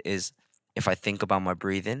mind is if I think about my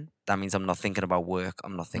breathing, that means I'm not thinking about work,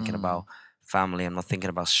 I'm not thinking about family, I'm not thinking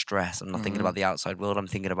about stress, I'm not thinking about the outside world, I'm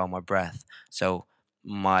thinking about my breath. So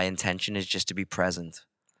my intention is just to be present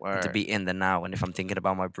and to Word. be in the now. And if I'm thinking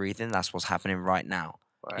about my breathing, that's what's happening right now.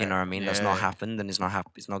 You know what I mean? That's not Yeah. happened, and it's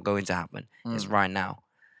not going to happen. It's Mm. right now.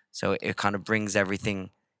 So it kind of brings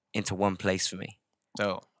everything into one place for me.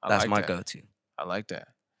 Dope. That's like my that. go-to. I like that.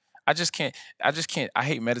 I just can't. I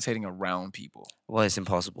hate meditating around people. Well, it's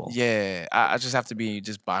impossible. Yeah, I just have to be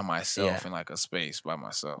just by myself Yeah. in like a space by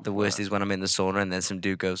myself. The worst is when I'm in the sauna and then some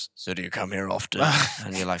dude goes, "So do you come here often?"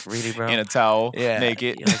 And you're like, "Really, bro?" in a towel, Yeah.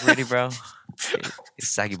 naked. You're like, "Really, bro?" His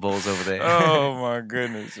saggy balls over there. Oh my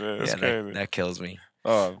goodness, man, that's Yeah, crazy. that kills me.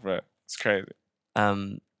 Oh, bro, it's crazy.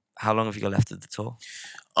 How long have you got left of the tour?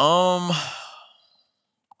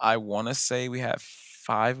 I want to say we have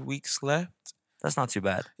 5 weeks left. That's not too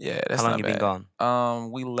bad. Yeah, that's How long not you been bad.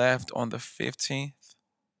 gone? We left on the 15th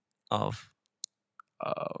Of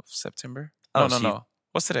of September. Oh, No, so no.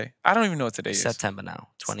 What's today? I don't even know what today is. September now,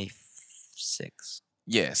 26.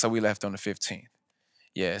 Yeah, so we left on the 15th.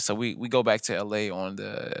 Yeah, so we go back to LA on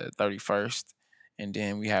the 31st, and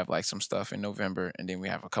then we have like some stuff in November, and then we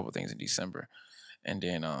have a couple things in December. And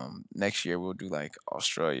then next year we'll do like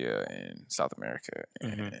Australia and South America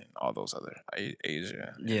and all those other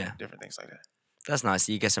Asia, and Yeah. different things like that. That's nice.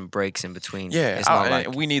 You get some breaks in between. Yeah, It's not like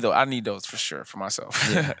we need those. I need those for sure for myself.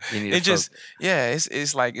 Yeah, you need it to just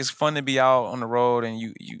it's like it's fun to be out on the road, and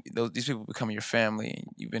these people become your family, and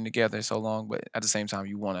you've been together so long. But at the same time,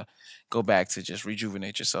 you want to go back to just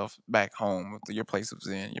rejuvenate yourself back home, with your place of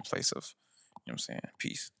zen, your place of, you know what I'm saying,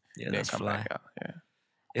 peace. Yeah, And then that's come fly. back out. Yeah.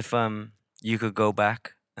 If you could go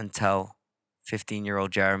back and tell 15-year-old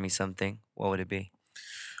Jeremy something, what would it be?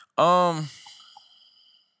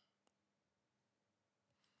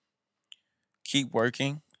 Keep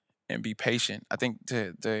working and be patient. I think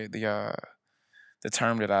the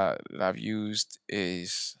term that I've used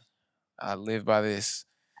is, I live by this,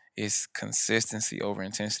 is consistency over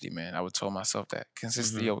intensity, man. I would tell myself that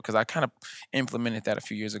consistency over, because I kind of implemented that a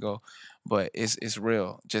few years ago, but it's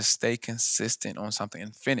real. Just stay consistent on something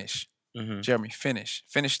and finish. Jeremy, finish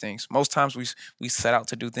things. Most times we set out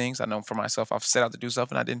to do things. I know for myself, I've set out to do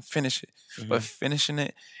something, I didn't finish it, but finishing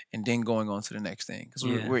it and then going on to the next thing, because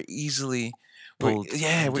we're easily Pulled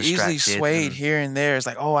and we're easily distracted swayed and- here and there. It's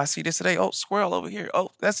like, oh, I see this today. Oh, squirrel over here. Oh,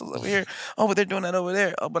 that's over here. Oh, but they're doing that over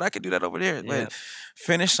there. Oh, but I could do that over there. Yeah. But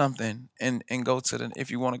finish something and go to the, if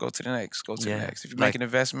you want to go to the next, go to the Yeah. next. If you Like- make an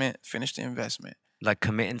investment, finish the investment. Like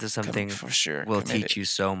committing to something For sure. will Committed. teach you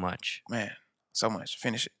so much. Man, so much.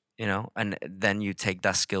 Finish it. You know, and then you take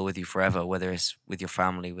that skill with you forever, whether it's with your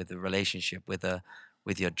family, with a relationship, with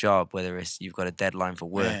your job, whether it's you've got a deadline for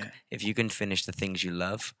work. Man. If you can finish the things you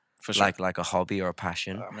love, For sure. like a hobby or a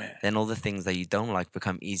passion, Oh, man. then all the things that you don't like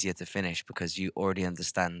become easier to finish because you already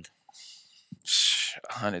understand.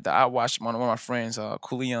 100. I watched one of my friends,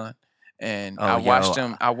 Kulian, and Oh, I watched yo.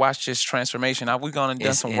 him. I watched his transformation. We've gone and done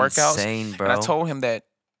It's some workouts, insane, bro. and I told him that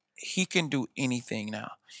he can do anything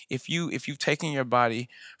now. If you've taken your body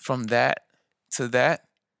from that to that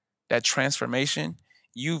transformation,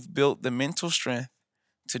 you've built the mental strength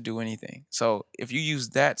to do anything. So if you use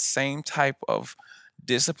that same type of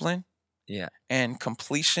discipline, Yeah. and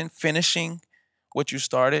completion, finishing what you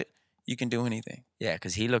started, you can do anything. Yeah,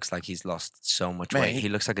 because he looks like he's lost so much Man, weight. He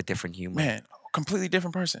looks like a different human. Man, completely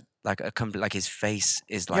different person. Like his face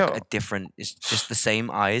is like Yo. a different. It's just the same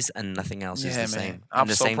eyes and nothing else is Yeah, the man. same. I'm And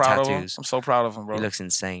the so same proud tattoos. of him. I'm so proud of him, bro. He looks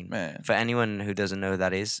insane. Man. For anyone who doesn't know who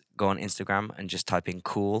that is, go on Instagram and just type in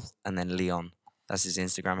cool and then Leon. That's his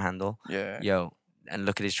Instagram handle. Yeah. Yo, and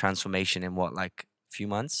look at his transformation in what, like a few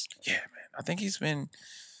months? Yeah, man. I think he's been.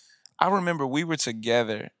 I remember we were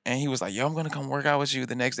together, and he was like, "Yo, I'm gonna come work out with you."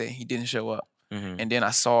 The next day, he didn't show up, and then I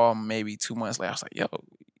saw him maybe 2 months later. I was like, "Yo,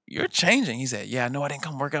 you're changing." He said, "Yeah, I know I didn't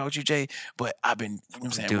come work out with you, Jay, but I've been, you know what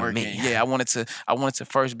I'm saying, Doing working. me." Yeah, I wanted to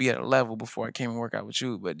first be at a level before I came and work out with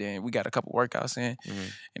you, but then we got a couple workouts in,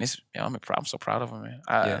 and it's, I'm so proud of him, man.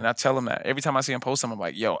 And I tell him that every time I see him post something, I'm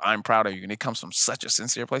like, "Yo, I'm proud of you," and it comes from such a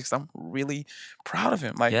sincere place. 'Cause I'm really proud of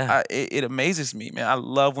him. Like, it amazes me, man. I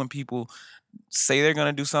love when people say they're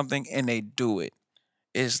gonna do something and they do it.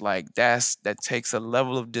 is like that takes a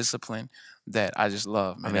level of discipline that I just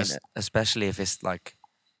love, I man. mean, That's especially if it's like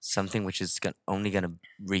something which is only gonna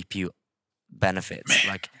reap you benefits. man,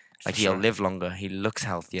 Like for he'll sure. live longer, he looks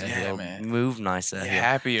healthier, Yeah, he'll man. move nicer, You're he'll,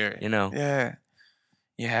 happier. you know, Yeah.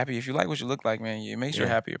 You're happy. If you like what you look like, man, it makes you a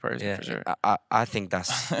yeah, happier person yeah. for sure. I think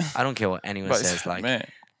I don't care what anyone But says. man,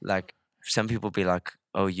 Like some people be like,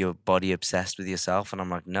 "Oh, you're body obsessed with yourself," and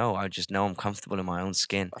I'm like, "No, I just know I'm comfortable in my own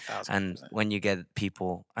skin." 1,000%. And when you get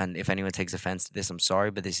people, and if anyone takes offense to this, I'm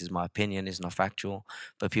sorry, but this is my opinion. It's not factual.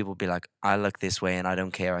 But people be like, "I look this way, and I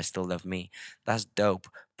don't care. I still love me." That's dope.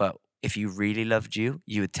 But if you really loved you,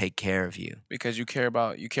 you would take care of you. Because you care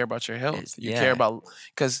about your health. You care Yeah, about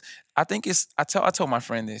because I think it's I told my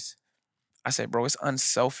friend this. I said, bro, it's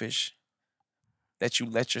unselfish that you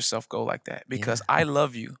let yourself go like that because yeah, I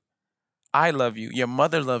love you. I love you. Your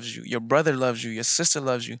mother loves you. Your brother loves you. Your sister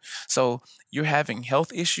loves you. So you're having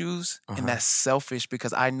health issues, and uh-huh. that's selfish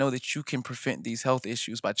because I know that you can prevent these health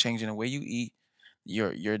issues by changing the way you eat,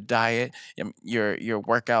 your diet, your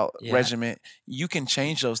workout Yeah, regimen. You can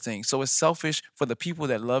change those things. So it's selfish for the people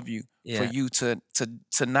that love you for yeah. you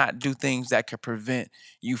to not do things that could prevent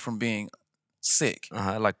you from being sick.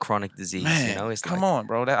 Like chronic disease, Man, it's come like, on,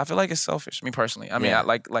 bro. I feel like it's selfish. Me personally. I mean, yeah,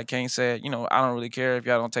 like Kane said, I don't really care if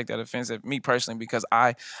y'all don't take that offensive. Me personally, because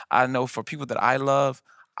I know for people that I love,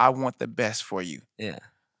 I want the best for you. yeah.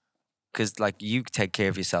 Because like you take care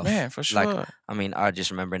of yourself. Man, for Like, sure. I mean, I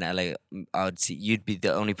just remember in LA, I would see you'd be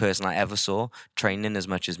the only person I ever saw training as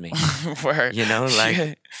much as me. Word. Like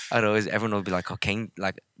Yeah. everyone would be like, "Oh, Kane,"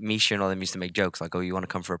 like Misha and all them used to make jokes like, "Oh, you want to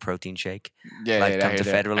come for a protein shake? Yeah, Like, yeah, I come hear to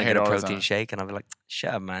that. Federal I and hear get that a all the protein time. shake," and I'd be like,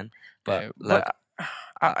 "Shut up, man." But Yeah, look,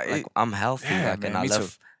 but I I'm healthy, yeah, like, and man, I me too.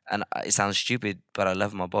 love, and it sounds stupid, but I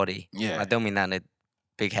love my body. I Yeah, don't mean that in a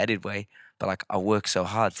big-headed way, but like I work so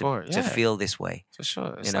hard for to yeah, feel this way, for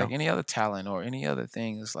sure. you It's like know? any other talent or any other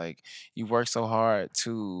thing. It's like you work so hard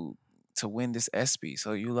to win this ESPY,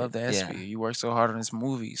 so you love the Yeah. ESPY. You work so hard on this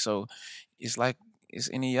movie, so it's like it's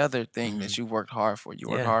any other thing Hmm. that you worked hard for. You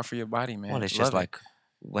work Yeah. hard for your body, Well, man. it's just Love it. like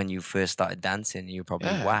when you first started dancing, you were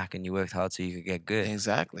probably Yeah, whack and you worked hard so you could get good,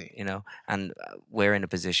 exactly. And we're in a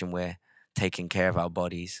position where taking care of our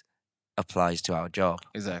bodies applies to our job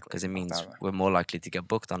Exactly. because it means 1,000. we're more likely to get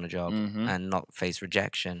booked on a job Mm-hmm. and not face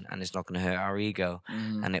rejection, and it's not going to hurt our ego,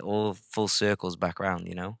 Mm-hmm. and it all full circles back around.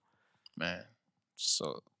 Man.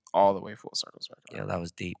 So all the way full circles back Yeah, around. that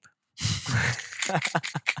was deep.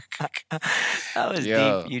 That was deep.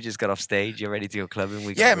 Yo. You just got off stage. You're ready to go clubbing.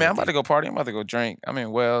 We got Yeah, real man, I'm about to deep. go party. I'm about to go drink. I'm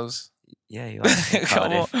in Wells. Yeah, you are in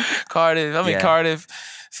Come on. Cardiff. Cardiff. I'm in Yeah. Cardiff.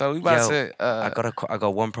 So we about Yo, to I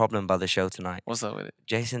got one problem by the show tonight. what's up with it?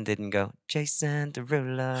 Jason didn't go. Jason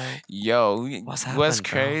Derulo. Yo, What's what's happened,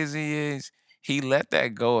 bro? crazy is he let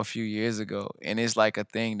that go a few years ago, and it's like a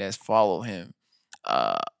thing that's followed him.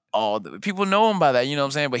 Uh, all the people know him by that, you know what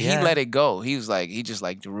I'm saying? But he Yeah. let it go. He just like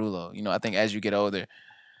Derulo. I think as you get older,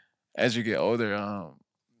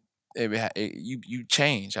 you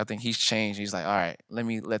change. I think he's changed. He's like, all right, let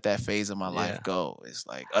me let that phase of my life Yeah. go. It's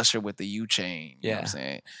like Usher with the U chain. You know what I'm Yeah.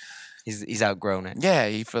 saying? He's outgrown it. Yeah,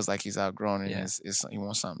 he feels like he's outgrown it. Yeah. And he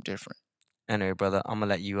wants something different. Anyway, brother, I'm gonna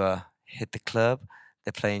let you hit the club.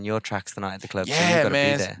 They're playing your tracks tonight at the club, so you Yeah, gotta be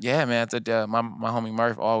man. there. Yeah, man. My homie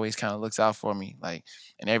Murph always kind of looks out for me. Like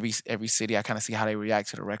in every city, I kind of see how they react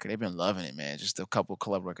to the record. They've been loving it, man. Just a couple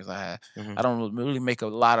club records I had. Mhm. I don't really make a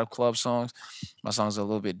lot of club songs. My songs are a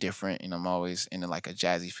little bit different, and I'm always in like a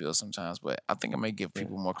jazzy feel sometimes. But I think I may give Yeah.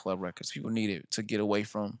 people more club records. People need it to get away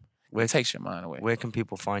from. Where It takes your mind away. where can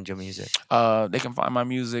people find your music? They can find my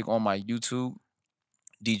music on my YouTube,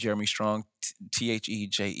 D Jeremy Strong,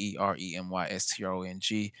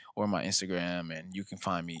 TheJeremyStrong, or my Instagram, and you can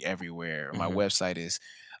find me everywhere. My Mhm. website is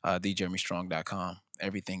thejeremystrong.com.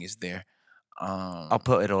 Everything is there. I'll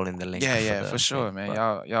put it all in the link. Yeah, for for the sure, thing, man.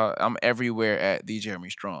 but Y'all, I'm everywhere at the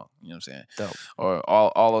Jeremy Strong. You know what I'm saying? dope. Or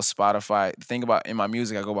all of Spotify. The thing about in my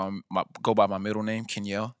music, I go by my middle name,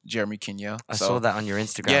 Kenyel, Jeremy Kenyel. I So saw that on your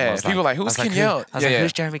Instagram. I yeah, was people like, like, who's I was like, Kenyel? I was like,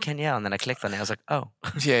 who's Jeremy Kenyel? And then I clicked on it. I was like, oh.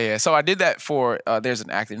 Yeah. So I did that for there's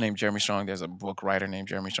an actor named Jeremy Strong. There's a book writer named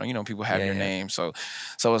Jeremy Strong. People have Yeah, your yeah. name. So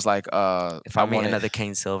it's like If I meet another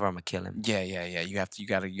Kane Silver, I'm gonna kill him. yeah. You gotta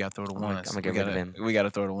throw the I'm gonna ones. get rid of him. We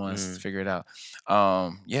gotta throw the ones to Mm. figure it out.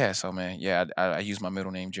 Yeah. So man, yeah, I use my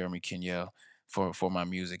middle name Jeremy Kenyel for my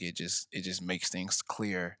music. It just makes things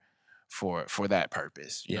clear for that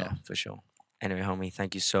purpose. You Yeah, know? for sure. Anyway, homie,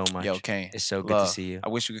 thank you so much. Yo, Kane, It's so good to love. see you. I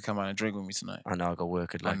wish you could come out and drink with me tonight. I know I got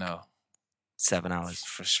work at I like know 7 hours.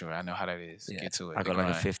 for sure. I know how that is. Yeah. Get to it. I The got like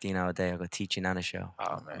a grind. 15-hour day. I got teaching and a show. Oh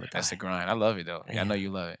I'm man, gonna that's the die. grind. I love it though. Yeah, I know Yeah.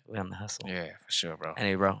 you love it. We're on the hustle. Yeah, for sure, bro.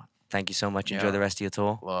 Anyway, bro, thank you so much. Enjoy Yeah. the rest of your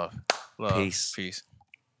tour. Love. Peace. Peace.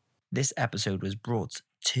 This episode was brought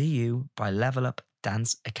to you by Level Up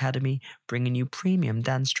Dance Academy, bringing you premium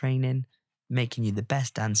dance training, making you the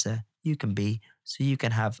best dancer you can be so you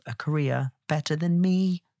can have a career better than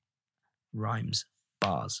me. Rhymes,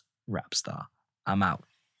 bars, rap star. I'm out.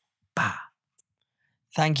 Bah.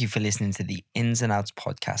 Thank you for listening to the Ins and Outs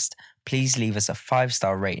podcast. Please leave us a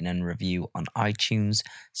 5-star rating and review on iTunes.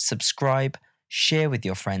 Subscribe, share with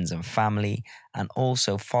your friends and family, and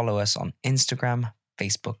also follow us on Instagram,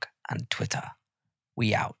 Facebook, and Twitter.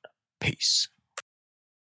 We out. Peace.